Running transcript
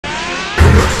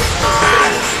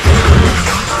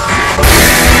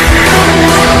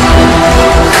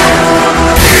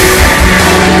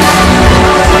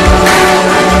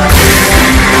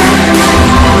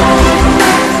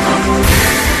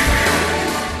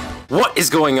What is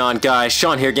going on, guys?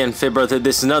 Sean here again, Fibbrother.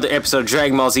 This is another episode of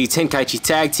Dragon Ball Z Tenkaichi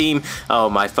Tag Team. Oh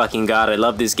my fucking god, I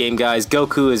love this game, guys.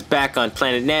 Goku is back on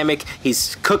planet Namek.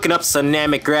 He's cooking up some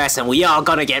Namek grass and we all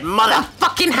gonna get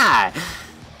motherfucking high.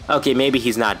 Okay, maybe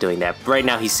he's not doing that. Right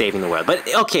now he's saving the world. But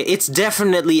okay, it's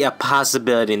definitely a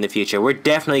possibility in the future. We're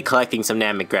definitely collecting some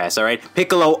Namek grass, alright?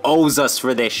 Piccolo owes us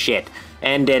for this shit.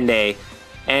 And Dende.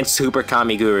 And Super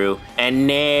Kamiguru. And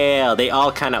Nail. They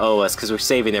all kind of owe us because we're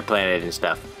saving their planet and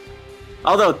stuff.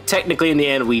 Although, technically, in the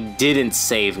end, we didn't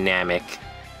save Namek.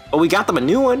 But we got them a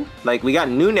new one. Like, we got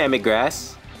new Namek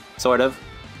grass. Sort of.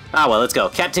 Ah, well, let's go.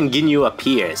 Captain Ginyu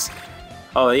appears.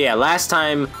 Oh, yeah, last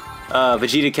time,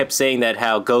 Vegeta kept saying that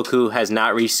how Goku has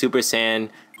not reached Super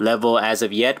Saiyan level as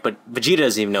of yet, but Vegeta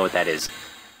doesn't even know what that is.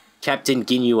 Captain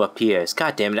Ginyu appears.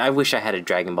 God damn it, I wish I had a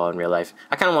Dragon Ball in real life.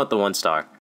 I kind of want the 1-star.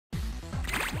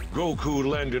 Goku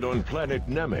landed on planet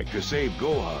Namek to save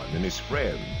Gohan and his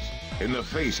friends. In the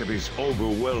face of his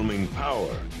overwhelming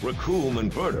power, Recoome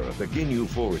and Burter of the Ginyu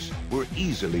Force were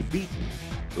easily beaten.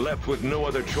 Left with no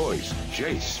other choice,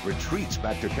 Jace retreats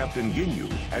back to Captain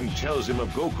Ginyu and tells him of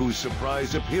Goku's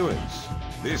surprise appearance.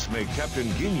 This made Captain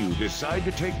Ginyu decide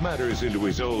to take matters into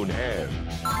his own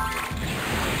hands.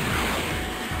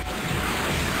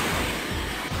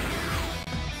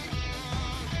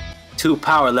 Two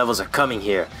power levels are coming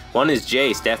here. One is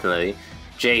Jace, definitely.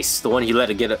 Jace, the one he let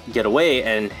get away,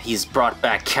 and he's brought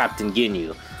back Captain Ginyu.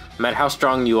 No matter how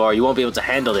strong you are, you won't be able to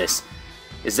handle this.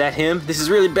 Is that him? This is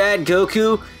really bad,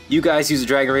 Goku! You guys use the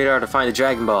Dragon Radar to find the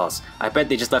Dragon Balls. I bet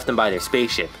they just left them by their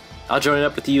spaceship. I'll join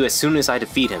up with you as soon as I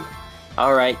defeat him.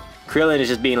 Alright, Krillin is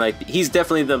just being like, he's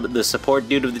definitely the support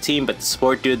dude of the team, but the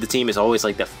support dude of the team is always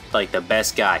like the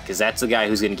best guy, because that's the guy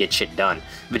who's gonna get shit done.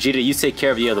 Vegeta, you take care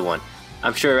of the other one.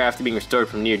 I'm sure after being restored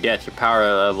from near death, your power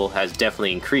level has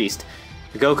definitely increased.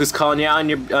 Goku's calling you out on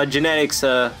your genetics,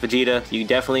 Vegeta. You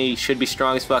definitely should be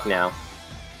strong as fuck now.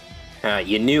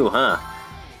 You knew, huh?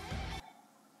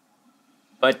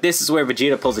 But this is where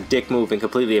Vegeta pulls a dick move and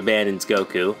completely abandons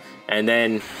Goku. And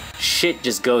then shit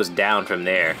just goes down from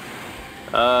there.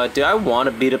 Do I want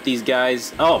to beat up these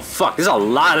guys? Oh, fuck. There's a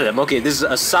lot of them. Okay, this is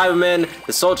a Cyberman.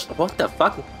 The soldier. What the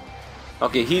fuck?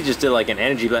 Okay, he just did like an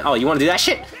energy blast. Oh, you want to do that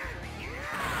shit?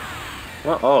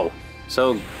 Well, oh.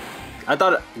 So... I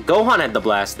thought Gohan had the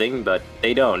blast thing, but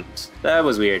they don't. That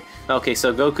was weird. Okay,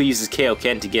 so Goku uses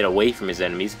Kaioken to get away from his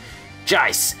enemies.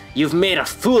 Jace, you've made a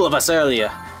fool of us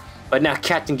earlier, but now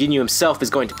Captain Ginyu himself is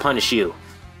going to punish you.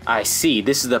 I see.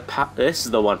 This is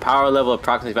the one. Power level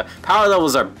approximately 5. Power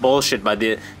levels are bullshit. By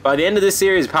the end of this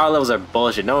series, power levels are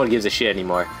bullshit. No one gives a shit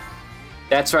anymore.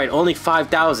 That's right. Only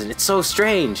 5,000. It's so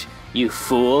strange. You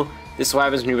fool. This is what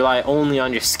happens when you rely only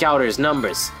on your scouter's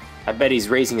numbers. I bet he's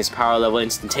raising his power level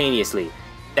instantaneously.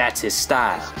 That's his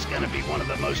style. This is gonna be one of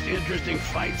the most interesting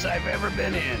fights I've ever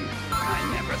been in.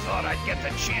 I never thought I'd get the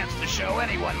chance to show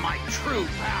anyone my true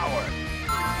power.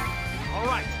 All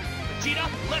right, Vegeta,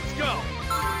 let's go.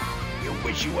 You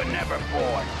wish you were never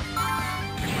born.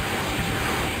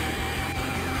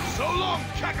 So long,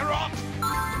 Kakarot.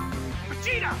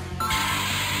 Vegeta,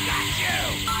 got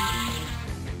you.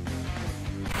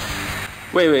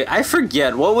 Wait, I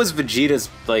forget. What was Vegeta's,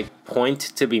 like, point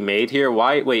to be made here?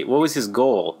 Wait, what was his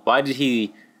goal? Why did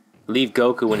he leave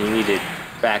Goku when he needed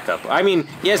backup? I mean,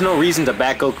 he has no reason to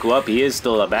back Goku up. He is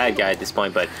still a bad guy at this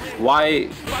point, but why...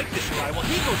 Fight this guy while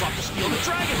he goes off to steal the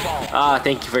Dragon Ball. Ah,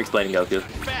 thank you for explaining, Goku.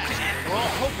 Fast, or all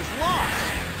hope is lost.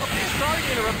 Okay, sorry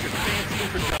to interrupt your fancy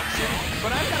introduction,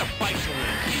 but I've got a fight to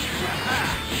win.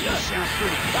 You sound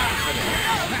pretty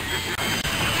confident.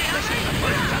 This ain't the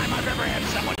first time I've ever had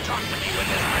someone talk to me with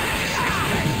this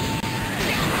disrespect.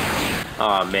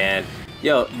 Aw, man.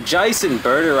 Yo, Jace and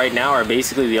Burter right now are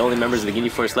basically the only members of the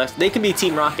Ginyu Force left. They can be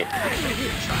Team Rocket.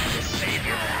 You're trying to save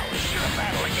your powers for a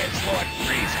battle against Lord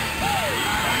Frieza.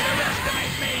 Don't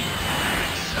underestimate me.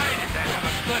 I'm excited to have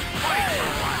a good fight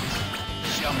for once.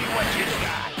 Show me what you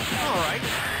got. Alright,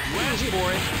 you asked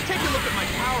for it. Take a look at my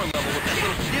power level with that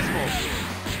little gizmo.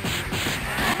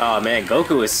 Oh man,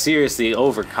 Goku is seriously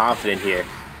overconfident here.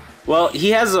 Well, he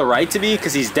has the right to be,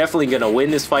 because he's definitely going to win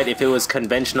this fight if it was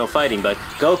conventional fighting, but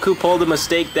Goku pulled a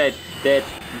mistake that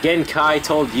Genkai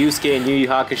told Yusuke and Yu Yu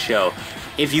Hakusho.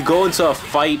 If you go into a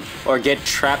fight or get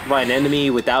trapped by an enemy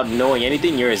without knowing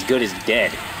anything, you're as good as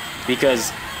dead.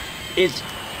 Because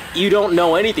you don't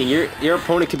know anything. Your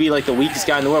opponent could be like the weakest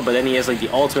guy in the world, but then he has like the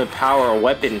ultimate power or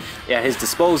weapon at his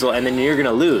disposal, and then you're going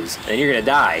to lose, and you're going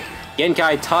to die.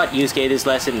 Genkai taught Yusuke this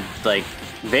lesson, like,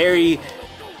 very...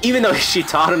 Even though she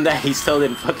taught him that, he still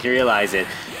didn't fucking realize it.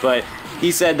 But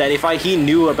he said that if he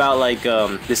knew about like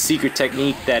the secret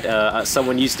technique that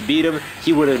someone used to beat him,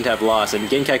 he wouldn't have lost. And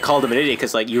Genkai called him an idiot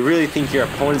because like you really think your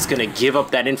opponent's gonna give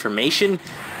up that information?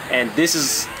 And this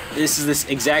is this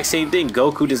exact same thing.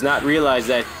 Goku does not realize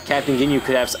that Captain Ginyu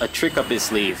could have a trick up his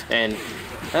sleeve, and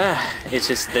it's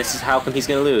just this is how come he's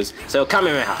gonna lose. So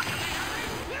Kamehameha.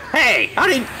 Hey, how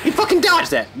did you fucking dodge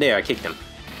that? There, I kicked him.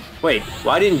 Wait,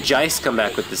 why didn't Jice come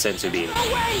back with the sensor beam? No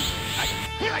way!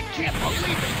 I can't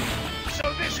believe it!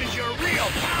 So this is your real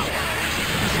power!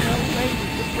 There's no way we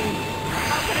could win.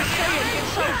 How can I say it?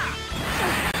 It's so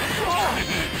strong!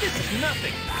 This is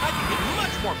nothing! I can get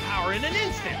much more power in an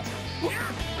instant!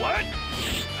 What?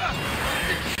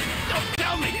 Don't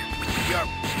tell me! You're...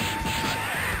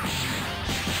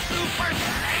 Super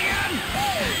Saiyan?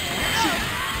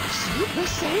 Super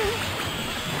Saiyan?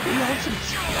 The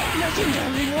ultimate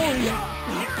legendary warrior!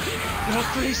 Lord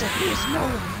Frieza is no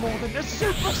one more than a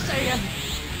Super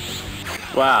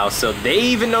Saiyan! Wow, so they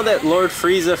even know that Lord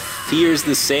Frieza fears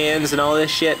the Saiyans and all this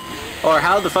shit? Or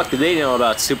how the fuck do they know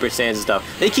about Super Saiyans and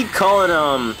stuff? They keep calling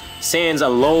Saiyans a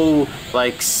low,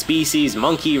 like, species,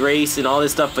 monkey race and all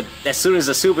this stuff, but as soon as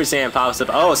the Super Saiyan pops up,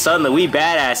 oh, suddenly we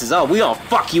badasses, oh, we gonna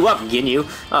fuck you up, Ginyu.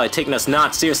 Oh, taking us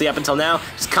not seriously up until now,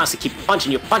 just constantly keep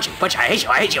punching you, punch, I hate you,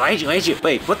 I hate you, I hate you, I hate you.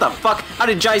 Wait, what the fuck? How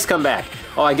did Jice come back?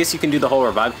 Oh, I guess you can do the whole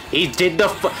revive. He did the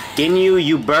Ginyu,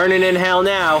 you burning in hell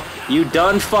now. You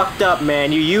done fucked up,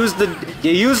 man. You used the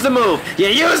move. You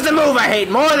used the move I hate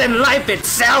more than life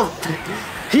itself.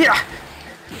 Here.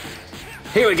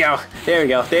 Here we go. There we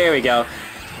go. There we go.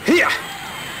 Here.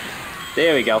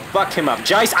 There we go. Fuck him up.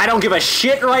 Jice, I don't give a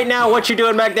shit right now what you're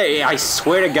doing back there. I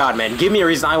swear to God, man. Give me a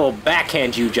reason. I will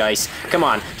backhand you, Jice. Come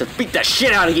on. Just beat the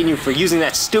shit out of you for using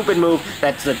that stupid move.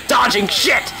 That's the dodging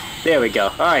shit. There we go.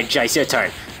 Alright, Jice, your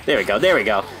turn. There we go. There we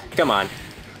go. Come on.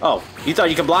 Oh, you thought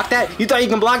you could block that? You thought you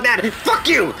can block that? Fuck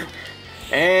you!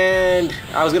 And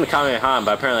I was gonna comment Han,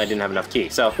 but apparently I didn't have enough ki.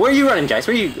 So where are you running, Jice?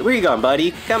 Where you going,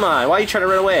 buddy? Come on, why are you trying to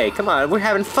run away? Come on, we're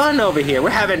having fun over here. We're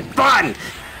having fun!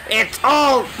 It's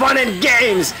all fun and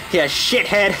games! Yeah,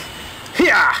 shithead.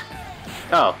 Yeah!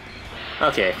 Oh.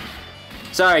 Okay.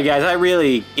 Sorry guys, I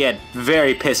really get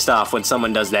very pissed off when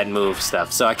someone does that move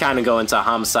stuff. So I kinda go into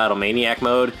homicidal maniac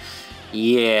mode.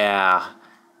 Yeah.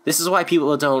 This is why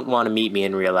people don't want to meet me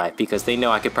in real life, because they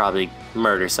know I could probably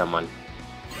murder someone.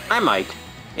 I might.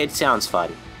 It sounds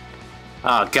fun.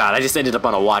 Oh god, I just ended up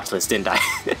on a watch list, didn't I?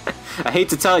 I hate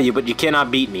to tell you, but you cannot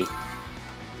beat me.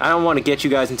 I don't want to get you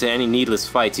guys into any needless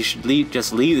fights. You should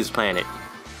just leave this planet.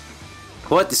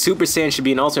 What? The Super Saiyan should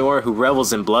be an ultimate warrior who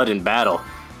revels in blood and battle.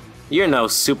 You're no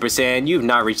Super Saiyan. You've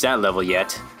not reached that level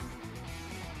yet.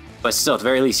 But still, at the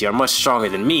very least, you're much stronger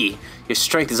than me. Your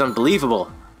strength is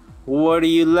unbelievable. What are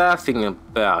you laughing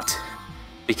about?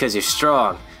 Because you're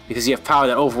strong. Because you have power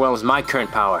that overwhelms my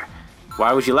current power.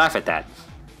 Why would you laugh at that?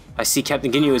 I see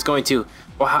Captain Ginyu is going to...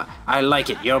 Well, I like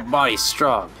it. Your body's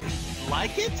strong.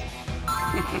 Like it?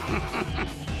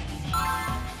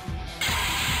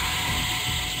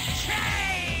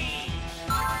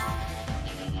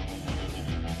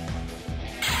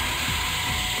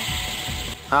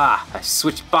 Ah, I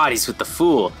switched bodies with the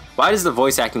fool. Why does the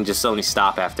voice acting just only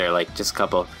stop after, like, just a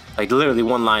couple... Like, literally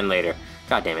one line later.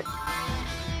 God damn it.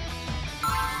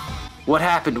 What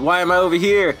happened? Why am I over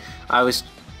here? I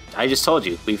just told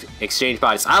you. We've exchanged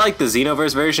bodies. I like the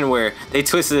Xenoverse version where they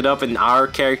twisted it up and our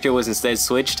character was instead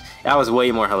switched. That was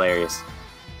way more hilarious.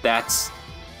 That's...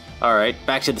 Alright,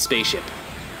 back to the spaceship.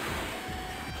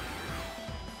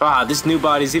 Ah, this new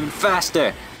body's even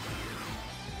faster.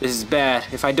 This is bad.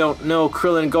 If I don't know,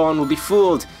 Krillin and Gohan will be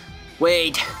fooled.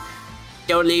 Wait.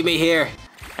 Don't leave me here.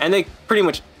 And they pretty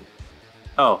much...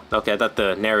 Oh, okay, I thought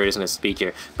the narrator's gonna speak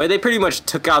here. But they pretty much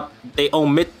took out... They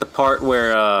omit the part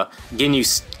where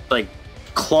Ginyu, like,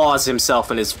 claws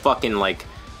himself in his fucking, like...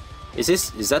 Is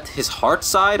that his heart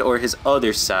side or his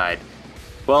other side?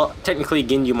 Well, technically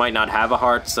Ginyu might not have a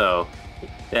heart, so...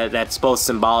 That's both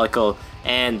symbolical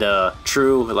and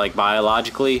true, like,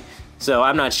 biologically. So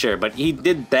I'm not sure, but he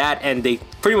did that, and they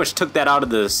pretty much took that out of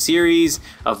the series,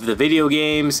 of the video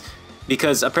games,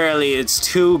 because apparently it's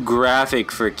too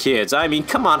graphic for kids. I mean,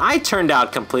 come on, I turned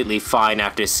out completely fine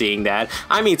after seeing that.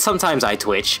 I mean, sometimes I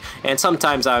twitch, and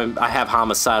sometimes I have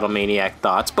homicidal maniac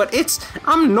thoughts, but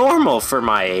I'm normal for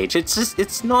my age.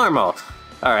 It's normal.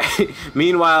 Alright,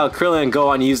 meanwhile, Krillin and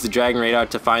Gohan use the Dragon Radar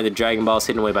to find the Dragon Balls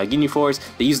hidden away by Ginyu Force.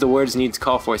 They use the words needed to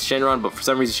call forth Shenron, but for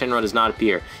some reason Shenron does not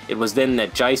appear. It was then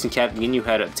that Jice and Captain Ginyu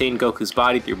had obtained Goku's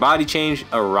body through body change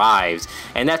arrives.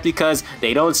 And that's because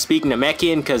they don't speak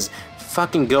Namekian, because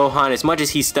fucking Gohan, as much as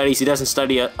he studies, he doesn't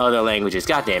study other languages.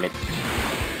 God damn it.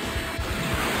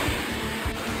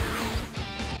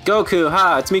 Goku,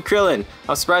 ha, it's me, Krillin.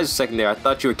 I was surprised for a second there. I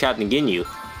thought you were Captain Ginyu.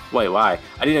 Wait, why?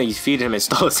 I didn't know you defeated him and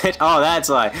stole his head. Oh, that's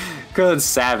why. Krillin's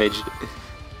savage.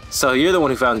 So you're the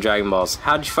one who found the Dragon Balls.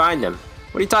 How'd you find them?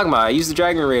 What are you talking about? I used the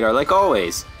Dragon Radar, like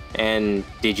always. And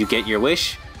did you get your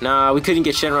wish? Nah, we couldn't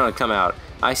get Shenron to come out.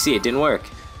 I see, it didn't work.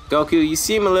 Goku, you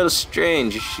seem a little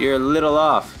strange. You're a little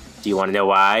off. Do you want to know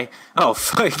why? Oh,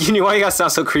 fuck, Ginyu, why you gotta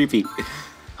sound so creepy?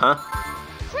 Huh?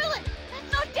 Krillin,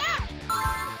 that's not Dad!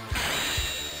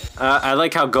 I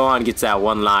like how Gohan gets that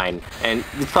one line, and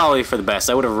it's probably for the best.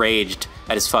 I would have raged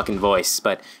at his fucking voice,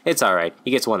 but it's alright. He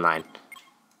gets one line.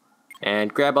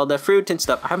 And grab all the fruit and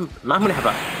stuff. I'm gonna have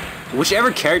a...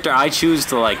 Whichever character I choose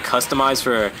to, like, customize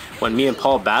for when me and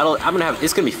Paul battle,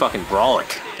 it's gonna be fucking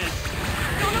brawlic.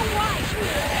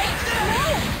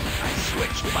 I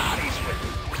switched bodies with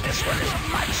you. This one is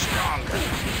much stronger.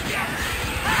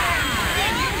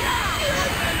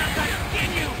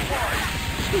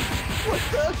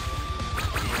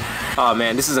 Oh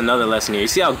man, this is another lesson here. You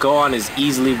see how Gohan is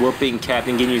easily whooping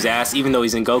Captain Ginyu's ass even though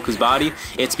he's in Goku's body?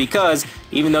 It's because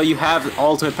even though you have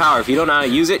ultimate power, if you don't know how to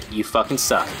use it, you fucking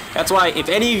suck. That's why if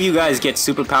any of you guys get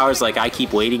superpowers like I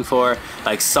keep waiting for,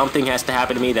 like something has to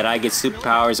happen to me that I get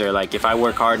superpowers, or like if I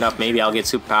work hard enough, maybe I'll get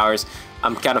superpowers.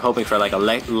 I'm kind of hoping for like a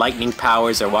lightning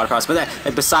powers or water powers, but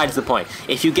that besides the point.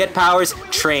 If you get powers,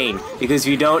 train, because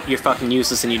if you don't, you're fucking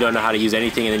useless and you don't know how to use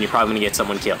anything, and then you're probably gonna get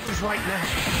someone killed. Right now.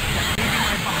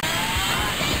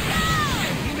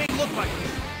 You may look like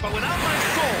this, but without my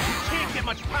soul, you can't get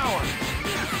much power.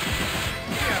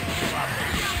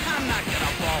 I'm not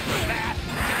gonna fall for that.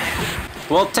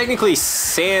 Well, technically,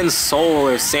 Sand Soul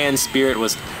or Sand Spirit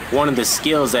was one of the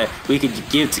skills that we could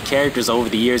give to characters over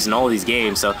the years in all these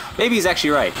games, so maybe he's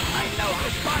actually right. I know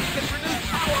this body can produce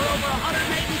power over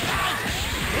 180,000.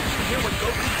 Did you hear what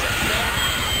Goku just said?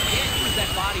 Can't use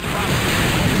that body properly.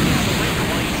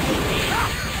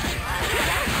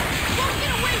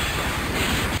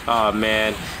 Oh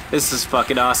man, this is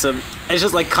fucking awesome. It's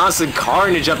just like constant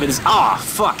carnage up in this. Ah, oh,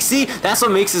 fuck. See, that's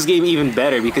what makes this game even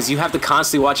better, because you have to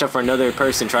constantly watch out for another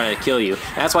person trying to kill you.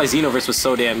 And that's why Xenoverse was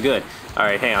so damn good.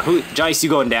 Alright, hang on. Jice, you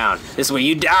going down. This is where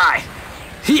you die.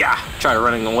 Yeah. Try to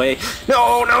running away.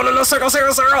 No, no, no, no. Circle,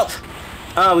 circle, circle.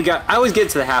 I always get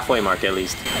to the halfway mark at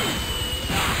least.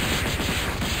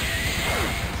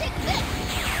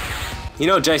 You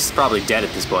know, Jice is probably dead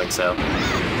at this point, so.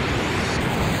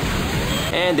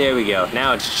 And there we go.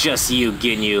 Now it's just you,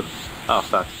 Ginyu. Oh,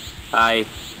 fuck.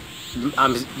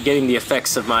 I'm getting the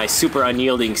effects of my super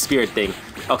unyielding spirit thing.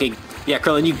 Okay, yeah,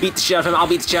 Krillin, you beat the shit out of him. I'll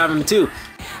beat the shit out of him, too.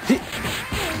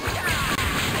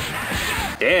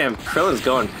 Damn, Krillin's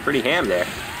going pretty ham there.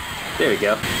 There we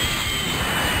go.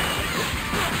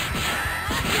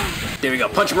 There we go.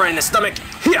 Punch him right in the stomach.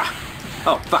 Yeah.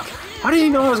 Oh, fuck. How did he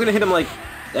know I was going to hit him, like,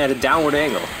 at a downward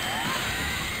angle?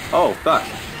 Oh, fuck.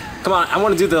 Come on, I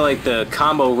want to do the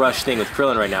combo rush thing with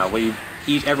Krillin right now, where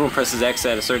everyone presses X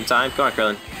at a certain time. Come on,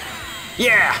 Krillin.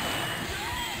 Yeah!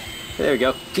 There we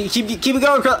go. Keep it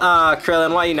going, Krillin.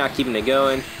 Krillin, why are you not keeping it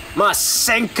going?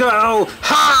 Masenko!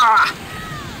 Ha!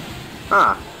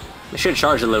 Ah, I should have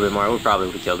charged a little bit more. We probably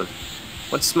would have killed him.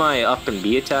 What's my up and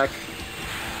B attack?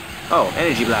 Oh,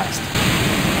 Energy Blast.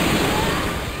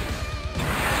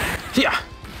 Yeah!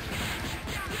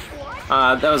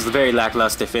 That was a very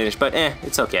lackluster finish, but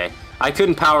it's okay. I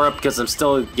couldn't power up because I'm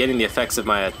still getting the effects of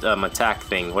my attack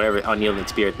thing, whatever, unyielding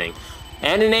spirit thing.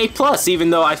 And an A+, even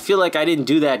though I feel like I didn't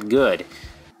do that good.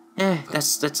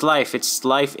 That's life. It's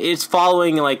life. It's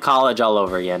following like college all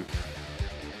over again.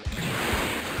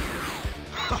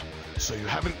 So you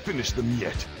haven't finished them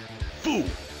yet. Fool!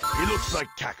 He looks like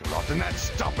Kakarot, and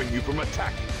that's stopping you from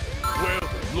attacking. Well,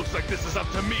 looks like this is up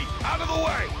to me. Out of the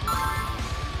way!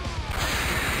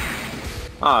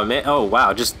 Oh man, oh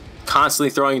wow, just constantly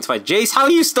throwing into fight. Jace, how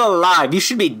are you still alive? You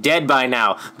should be dead by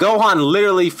now. Gohan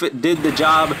literally did the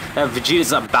job that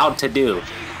Vegeta's about to do.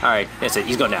 Alright, that's it,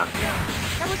 he's going down.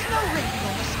 There was no rating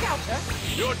on the scouter.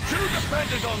 You're too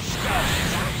dependent on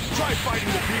scouts. Try fighting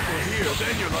the people here,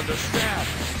 then you'll understand.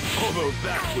 Although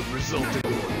that would result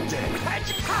in your death.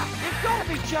 You've got to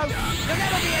be joking. You'll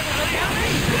never be able to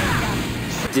beat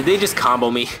me. Did they just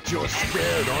combo me? You're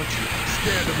scared, aren't you?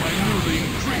 Scared of my newly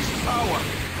increased power.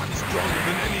 I'm stronger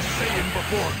than any Saiyan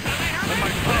before, and my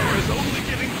power is only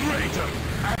getting greater.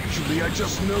 Actually, I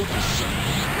just noticed something.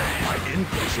 My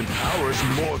increase in power is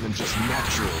more than just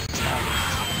natural talent.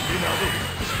 In other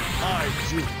words, I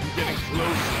too am getting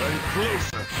closer and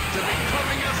closer to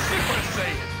becoming a Super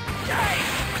Saiyan.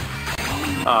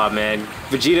 Oh man,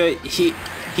 Vegeta,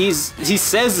 he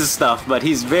says this stuff, but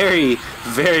he's very,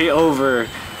 very over.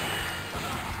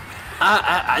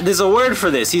 There's a word for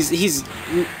this. He's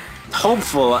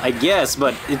hopeful, I guess,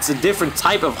 but it's a different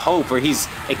type of hope where he's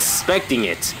expecting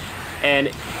it.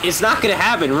 And it's not gonna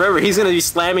happen. Remember, he's gonna be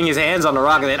slamming his hands on the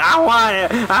rock and then, I want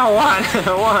it, I want it,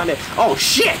 I want it. Oh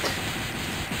shit!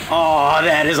 Oh,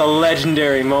 that is a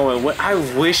legendary moment. I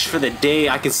wish for the day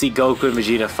I could see Goku and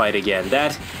Vegeta fight again.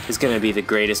 That is gonna be the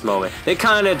greatest moment. They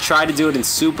kind of tried to do it in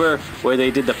Super, where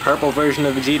they did the purple version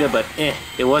of Vegeta, but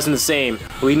it wasn't the same.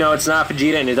 We know it's not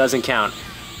Vegeta and it doesn't count.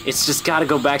 It's just gotta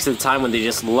go back to the time when they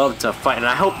just loved to fight, and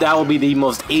I hope that will be the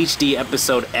most HD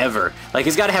episode ever. Like,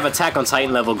 it's gotta have Attack on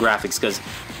Titan level graphics, because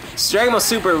Dragon Ball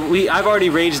Super, I've already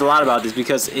raged a lot about this,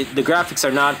 because the graphics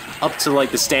are not up to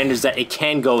like the standards that it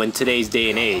can go in today's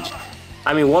day and age.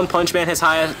 I mean, One Punch Man has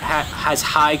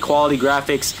high quality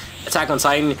graphics, Attack on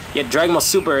Titan, yet Dragon Ball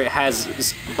Super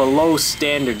has below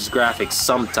standards graphics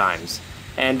sometimes.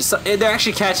 And so, they're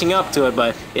actually catching up to it,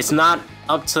 but it's not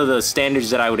up to the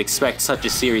standards that I would expect such a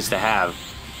series to have.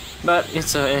 But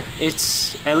it's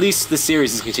at least the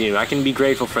series is continuing. I can be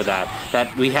grateful for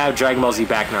that we have Dragon Ball Z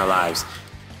back in our lives.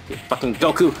 Fucking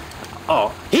Goku.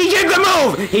 Oh, he did the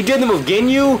move! He did the move.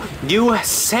 Ginyu, you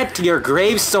set your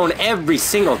gravestone every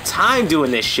single time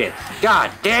doing this shit.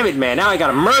 God damn it, man. Now I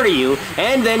gotta murder you,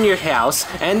 and then your house,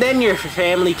 and then your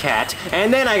family cat,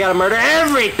 and then I gotta murder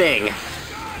everything!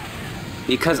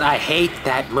 Because I hate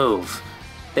that move.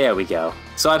 There we go.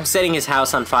 So I'm setting his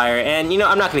house on fire, and you know,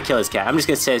 I'm not gonna kill his cat. I'm just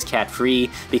gonna set his cat free,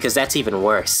 because that's even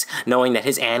worse, knowing that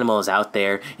his animal is out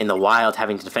there in the wild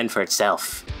having to defend for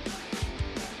itself.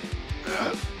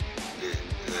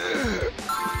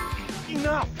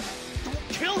 Enough! Don't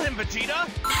kill him, Vegeta!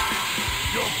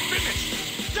 You're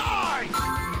finished! Die!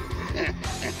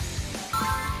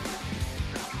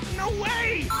 No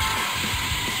way!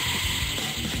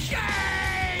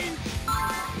 Change!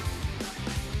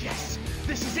 Yes,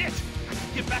 this is it! I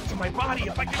can get back to my body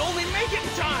if I can only make it in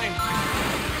time!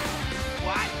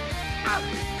 What?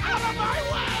 Out of my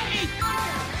way!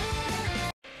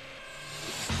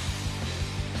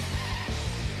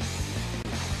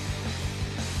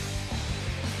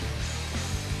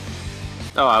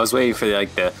 Oh, I was waiting for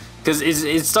like because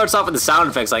it starts off with the sound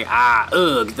effects like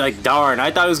ugh, like darn. I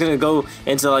thought it was gonna go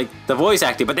into like the voice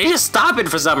acting, but they just stop it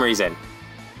for some reason.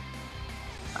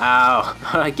 Ow,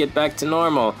 how do I get back to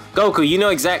normal? Goku, you know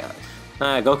exactly.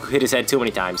 Goku hit his head too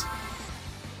many times.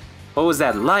 What was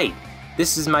that light?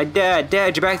 This is my dad.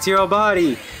 Dad, you're back to your old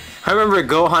body. I remember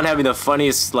Gohan having the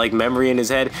funniest like memory in his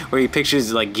head where he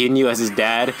pictures like Ginyu as his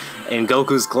dad in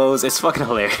Goku's clothes. It's fucking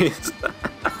hilarious.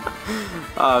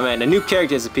 Oh man, a new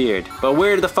character has appeared. But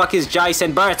where the fuck is Jais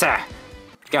and Barata?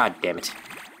 God damn it.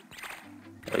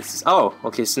 Oh,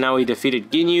 okay, so now we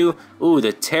defeated Ginyu. Ooh,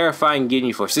 the terrifying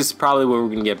Ginyu Force. This is probably where we're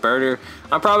gonna get Burter.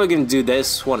 I'm probably gonna do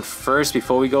this one first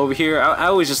before we go over here. I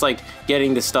always just like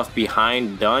getting the stuff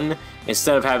behind done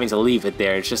instead of having to leave it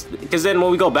there. It's just because then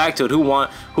when we go back to it,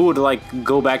 who would like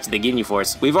go back to the Ginyu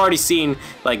Force? We've already seen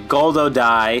like Goldo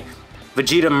die,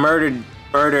 Vegeta murdered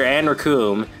Burter and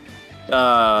Raccoon.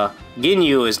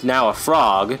 Ginyu is now a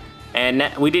frog,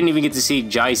 and we didn't even get to see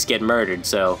Jais get murdered,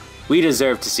 so we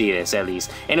deserve to see this at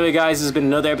least. Anyway guys, this has been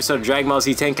another episode of Dragon Ball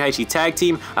Z Tenkaichi Tag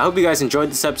Team. I hope you guys enjoyed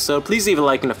this episode. Please leave a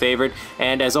like and a favorite,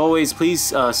 and as always, please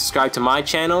subscribe to my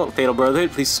channel, Fatal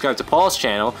Brotherhood. Please subscribe to Paul's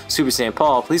channel, Super Saiyan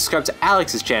Paul. Please subscribe to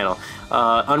Alex's channel,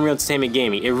 Unreal Entertainment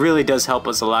Gaming. It really does help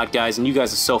us a lot, guys, and you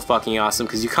guys are so fucking awesome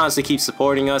because you constantly keep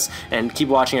supporting us and keep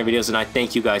watching our videos, and I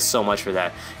thank you guys so much for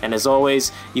that. And as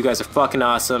always, you guys are fucking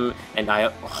awesome, and I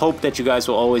hope that you guys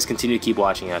will always continue to keep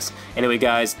watching us. Anyway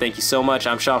guys, thank you so much.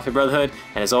 I'm Sean for Brotherhood,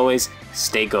 and as always,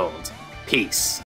 stay gold. Peace.